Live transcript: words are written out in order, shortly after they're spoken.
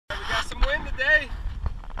today.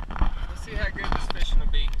 Let's see how good this fishing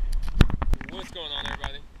will be. What's going on,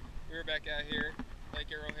 everybody? We're back out here,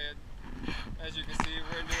 Lake Arrowhead. As you can see,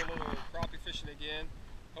 we're going to do a little crappie fishing again.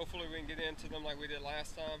 Hopefully we can get into them like we did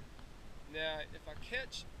last time. Now, if I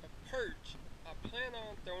catch a perch, I plan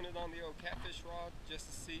on throwing it on the old catfish rod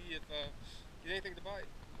just to see if get anything to bite.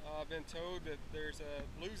 I've been told that there's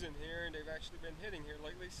blues in here and they've actually been hitting here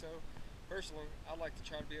lately, so personally I'd like to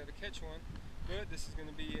try to be able to catch one, but this is going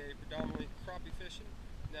to be a predominantly crappie fishing.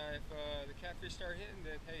 Now if the catfish start hitting,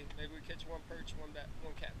 then hey, maybe we catch one perch, one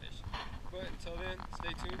catfish. But until then,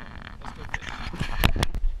 stay tuned, let's go fish.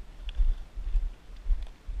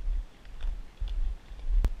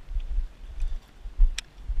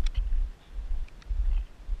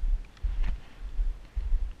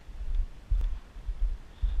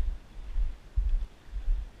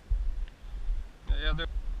 Yeah, they're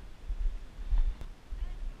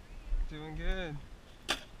doing good.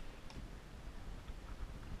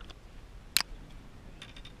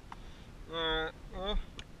 Alright, well,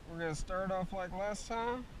 we're going to start off like last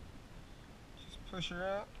time. Just push her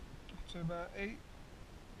out to about 8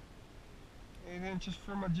 inches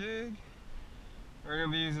for my jig. We're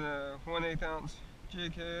going to be using a 1/8 ounce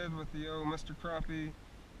jig head with the old Mr. Crappie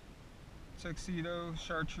tuxedo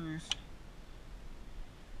chartreuse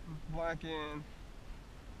black and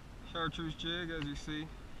chartreuse jig, as you see.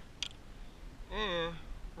 And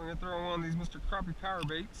we're going to throw on these Mr. Crappie power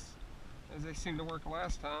baits, as they seem to work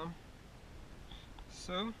last time.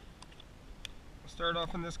 So, we'll start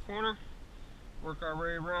off in this corner, work our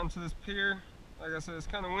way around to this pier. Like I said, it's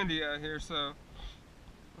kind of windy out here, so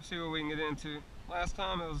we'll see what we can get into. Last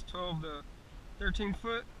time it was 12 to 13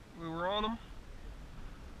 foot, we were on them.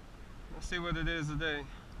 Let's see what it is today.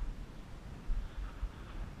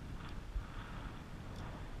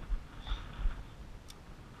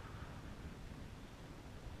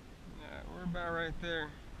 We're about right there.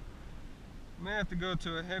 May have to go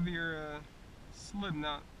to a heavier slip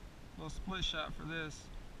knot, little split shot for this,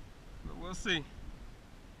 but we'll see.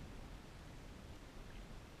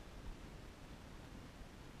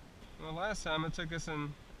 Well, last time it took us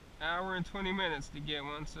an hour and 20 minutes to get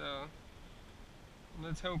one, so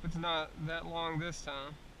let's hope it's not that long this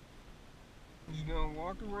time. We're just gonna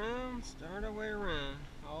walk around, start our way around,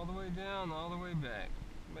 all the way down, all the way back,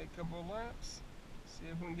 make a couple of laps. See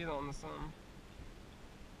if we can get on to something.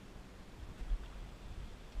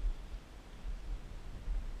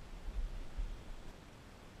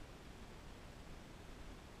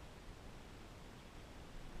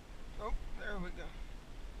 Oh, there we go.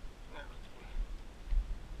 There we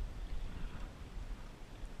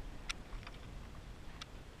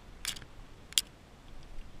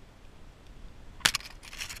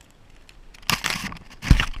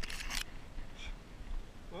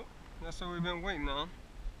go. Oh, that's what we've been waiting on.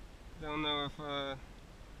 Don't know if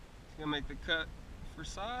it's gonna make the cut for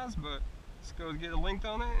size, but let's go get a length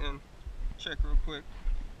on it and check real quick.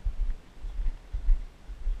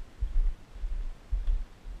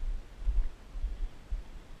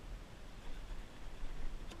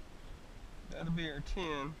 That'll be our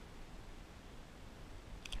 10.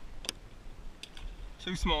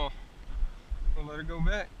 Too small. We'll let her go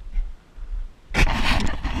back.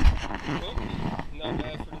 Oh, not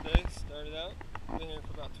bad for today. Started out. Been here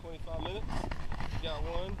for about 25 minutes. Got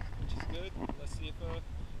one, which is good. Let's see if we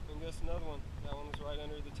can get us another one. That one was right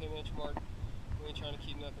under the 10-inch mark. We ain't trying to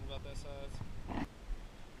keep nothing about that size.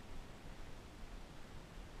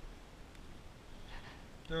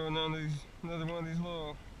 Throwing on another one of these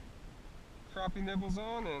little crappie nibbles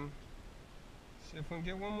on and see if we can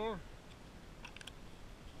get one more.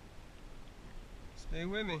 Stay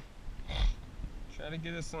with me. Try to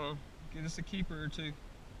get us a keeper or two.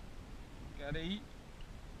 Gotta eat.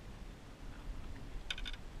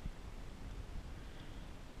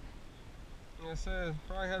 Like I said,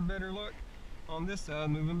 probably had better luck on this side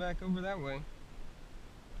moving back over that way.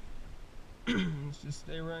 Let's just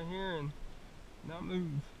stay right here and not move.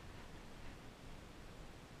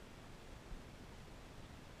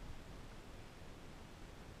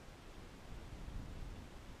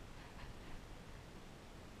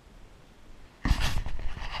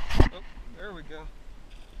 Oh, there we go.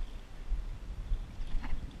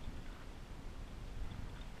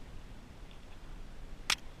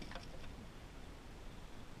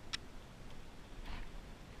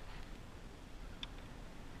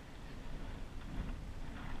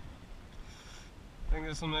 I think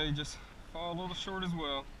this one may just fall a little short as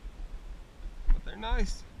well, but they're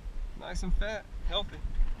nice and fat, healthy.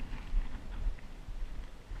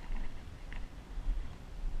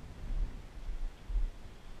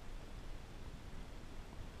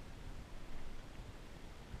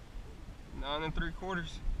 9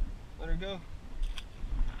 3/4. Let her go.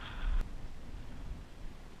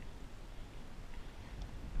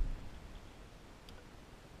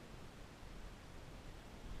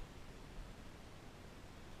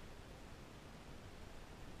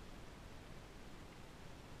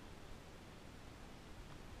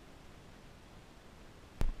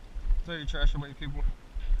 Throw your trash away, people.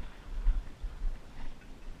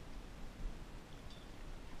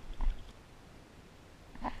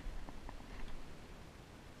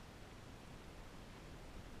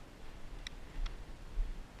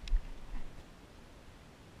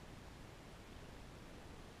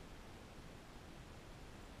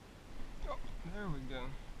 Oh, there we go.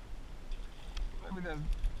 Maybe that's,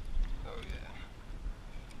 oh yeah.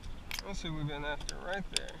 That's who we've been after right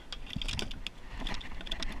there.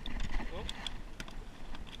 Oh,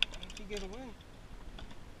 how'd you get away?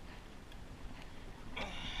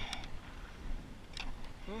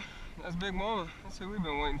 Well, that's Big Mama. That's who we've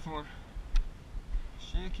been waiting for.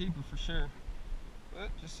 She a keeper for sure. But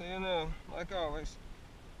just so you know, like always,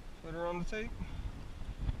 put her on the tape.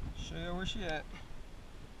 Show you where she at.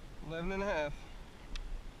 11 1/2.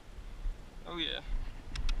 Oh yeah.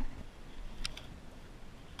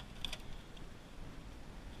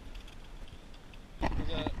 We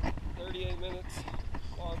got 38 minutes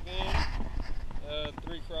logged in.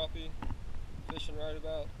 3 crappie, fishing right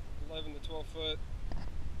about 11 to 12 foot.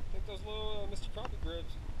 I think those little Mr. Crappie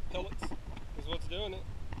grips, pellets, is what's doing it.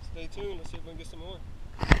 Stay tuned, let's see if we can get some more.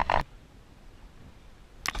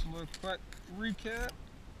 Just a little quick recap.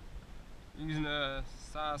 Using a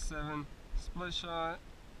size 7 split shot,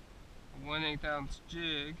 a 1/8 ounce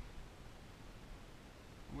jig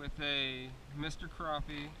with a Mr.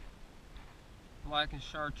 Crappie black and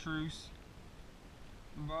chartreuse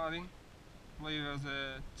body. I believe it was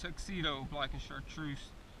a tuxedo black and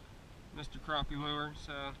chartreuse Mr. Crappie lure.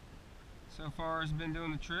 So far it's been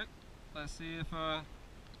doing the trick. Let's see if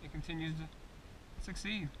it continues to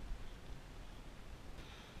succeed.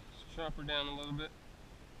 Let's drop her down a little bit.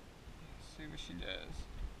 See what she does.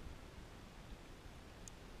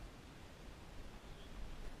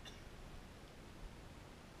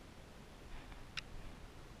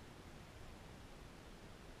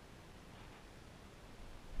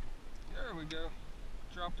 There we go.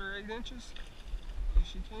 Dropped her 8 inches and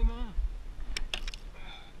she came on.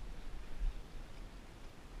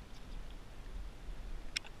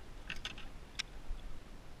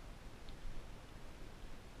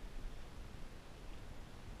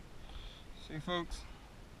 See folks,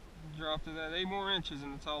 dropped it at 8 more inches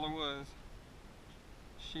and that's all it was.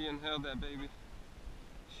 She inhaled that baby.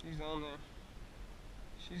 She's on there.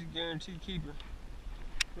 She's a guaranteed keeper.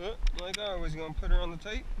 But like I always, gonna put her on the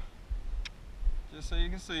tape just so you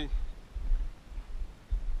can see.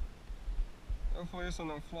 Hopefully this one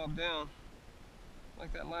don't flop down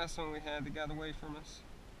like that last one we had that got away from us.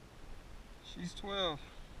 She's 12.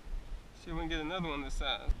 See if we can get another one this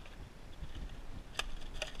size.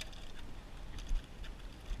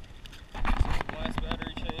 Last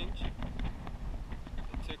battery change.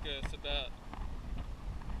 It took us about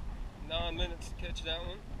 9 minutes to catch that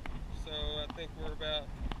one. So I think we're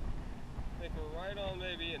right on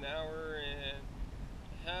maybe an hour and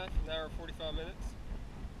a half, an hour and 45 minutes.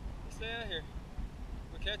 Let's stay out here.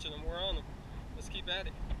 We're catching them, we're on them. Let's keep at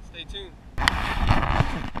it. Stay tuned.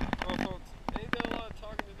 Well folks, ain't done a lot of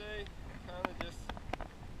talking today. Kind of just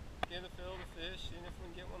getting a feel of the fish, seeing if we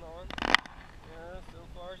can get one on. So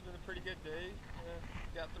far it's been a pretty good day.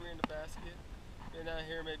 Got 3 in the basket. Been out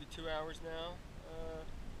here maybe 2 hours now.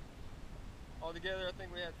 Altogether I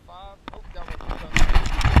think we had 5. Oh, got one.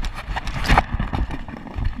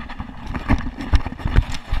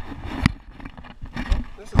 Oh,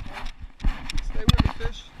 this is fun. Stay with the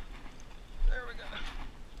fish. There we go.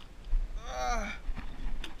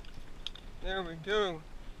 There we go.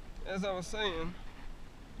 As I was saying,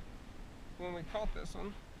 when we caught this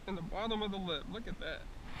one, in the bottom of the lip. Look at that.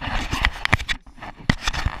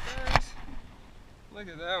 Look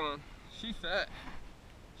at that one. She fat.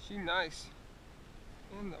 She nice.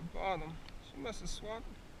 In the bottom. She must have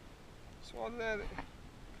swatted at it.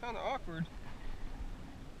 Kind of awkward.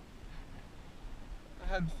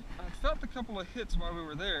 I felt a couple of hits while we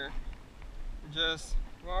were there. Just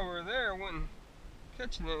while we were there, I wasn't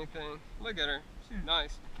catching anything. Look at her. She's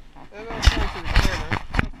nice. And I'll show you to the camera.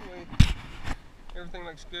 Hopefully everything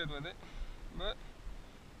looks good with it, but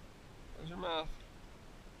there's your mouth.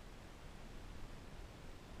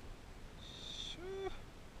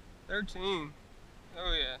 13.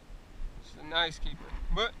 Oh yeah, she's a nice keeper.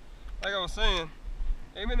 But like I was saying,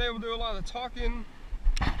 ain't been able to do a lot of talking.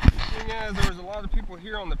 Seeing as there was a lot of people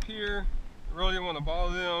here on the pier, really didn't want to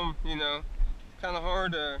bother them, you know. kind of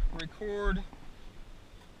hard to record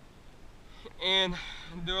and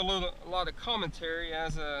do a lot of commentary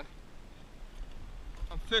as I'm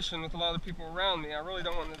fishing with a lot of people around me. I really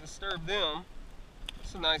don't want to disturb them.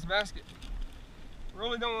 It's a nice basket.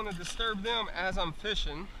 Really don't want to disturb them as I'm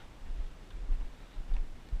fishing,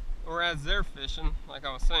 or as they're fishing, like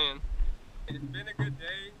I was saying. It's been a good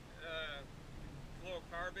day. Little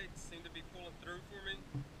power baits seem to be pulling through for me.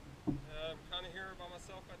 I'm kind of here by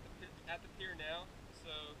myself at the pier now,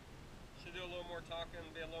 so should do a little more talking,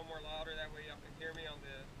 be a little more louder. That way y'all can hear me on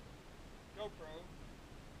the GoPro.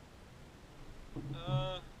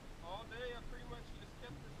 All day I pretty much just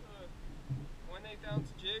kept this 1/8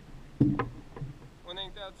 ounce jig.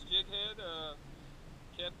 1/8 ounce jig head.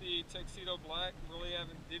 Kept the Tuxedo Black. Really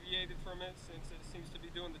haven't deviated from it since it seems to be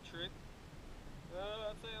doing the trick.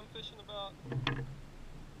 I'd say I'm fishing about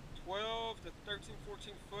 12 to 13,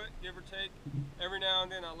 14 foot, give or take. Every now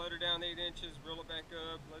and then I let her down 8 inches, reel it back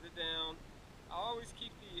up, let it down. I always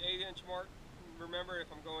keep the 8-inch mark, remember,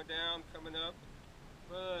 if I'm going down, coming up.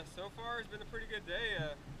 But so far it's been a pretty good day.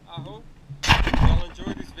 I hope y'all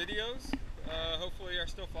enjoy these videos. Hopefully you're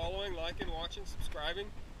still following, liking, watching,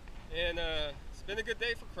 subscribing. And it's been a good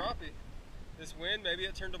day for crappie. This wind, maybe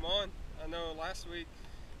it turned them on. I know last week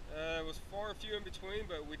it was far and few in between,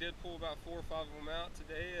 but we did pull about 4 or 5 of them out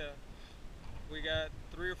today. We got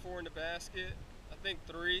 3 or 4 in the basket. I think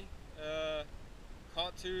 3.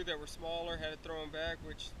 Caught 2 that were smaller, had to throw them back,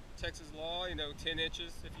 which Texas law, you know, 10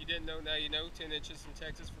 inches. If you didn't know, now you know, 10 inches in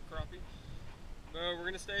Texas for crappie. But we're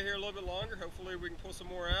going to stay here a little bit longer. Hopefully we can pull some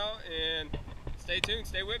more out, and stay tuned,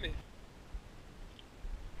 stay with me.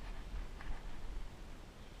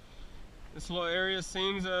 This little area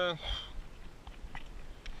seems that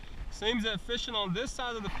fishing on this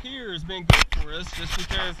side of the pier has been good for us, just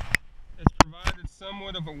because it's provided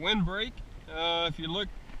somewhat of a windbreak. If you look,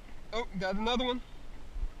 oh, got another one.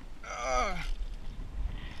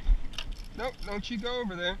 Nope, don't you go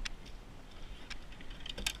over there.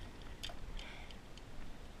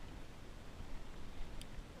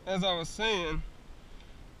 As I was saying,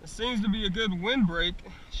 it seems to be a good windbreak.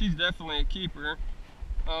 She's definitely a keeper.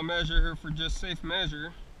 I'll measure her for just safe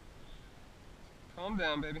measure. Calm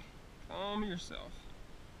down, baby. Calm yourself.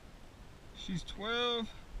 She's 12.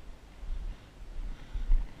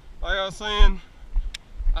 Like I was saying,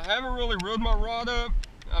 I haven't really reeled my rod up.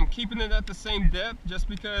 I'm keeping it at the same depth just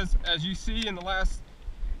because, as you see in the last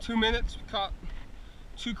 2 minutes, we caught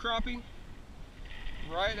 2 crappie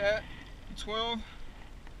right at 12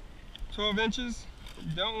 inches.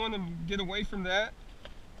 Don't want to get away from that.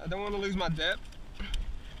 I don't want to lose my depth.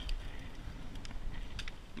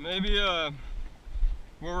 Maybe where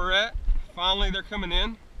we're at, finally they're coming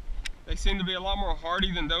in. They seem to be a lot more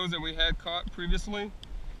hardy than those that we had caught previously.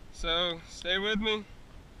 So stay with me.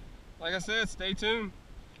 Like I said, stay tuned.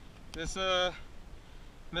 This Mr.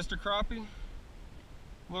 Crappie,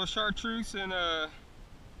 little chartreuse and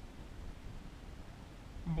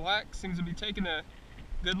black seems to be taking a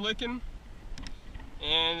good licking,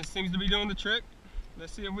 and it seems to be doing the trick.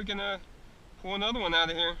 Let's see if we can pull another one out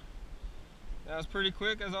of here. That was pretty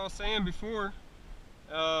quick, as I was saying before.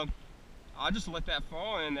 I just let that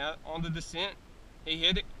fall, and on the descent he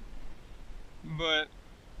hit it. But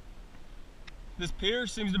this pier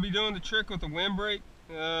seems to be doing the trick with the windbreak.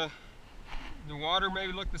 The water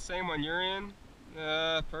maybe look the same on your end.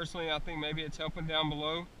 Personally, I think maybe it's helping down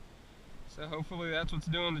below. So hopefully that's what's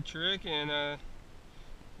doing the trick, and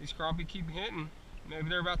these crappie keep hitting. Maybe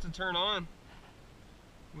they're about to turn on.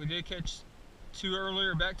 We did catch 2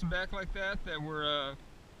 earlier back-to-back like that were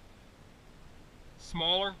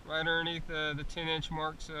smaller, right underneath the 10-inch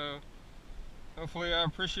mark. So hopefully I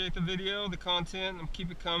appreciate the video, the content, and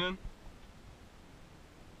keep it coming.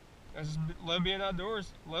 I just love being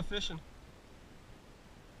outdoors, love fishing.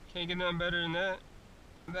 Can't get nothing better than that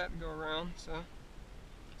to go around. So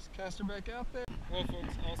let's cast her back out there. Well,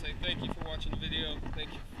 folks, I'll say thank you for watching the video.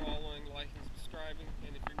 Thank you for following, liking, subscribing.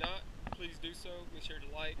 And if you're not, please do so. Be sure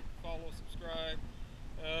to like, follow, subscribe.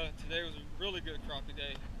 Today was a really good crappie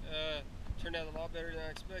day. Turned out a lot better than I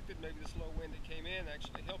expected. Maybe this low wind that came in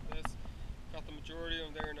actually helped us. Caught the majority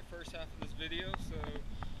of them there in the first half of this video. So,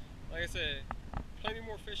 like I said, plenty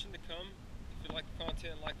more fishing to come. If you like the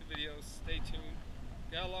content, like the videos, stay tuned.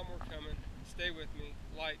 Got a lot more coming. Stay with me.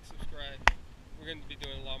 Like, subscribe. We're going to be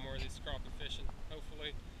doing a lot more of this crappie fishing.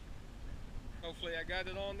 Hopefully I got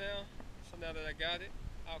it on now. So now that I got it,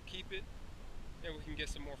 I'll keep it, and we can get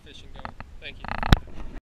some more fishing going. Thank you.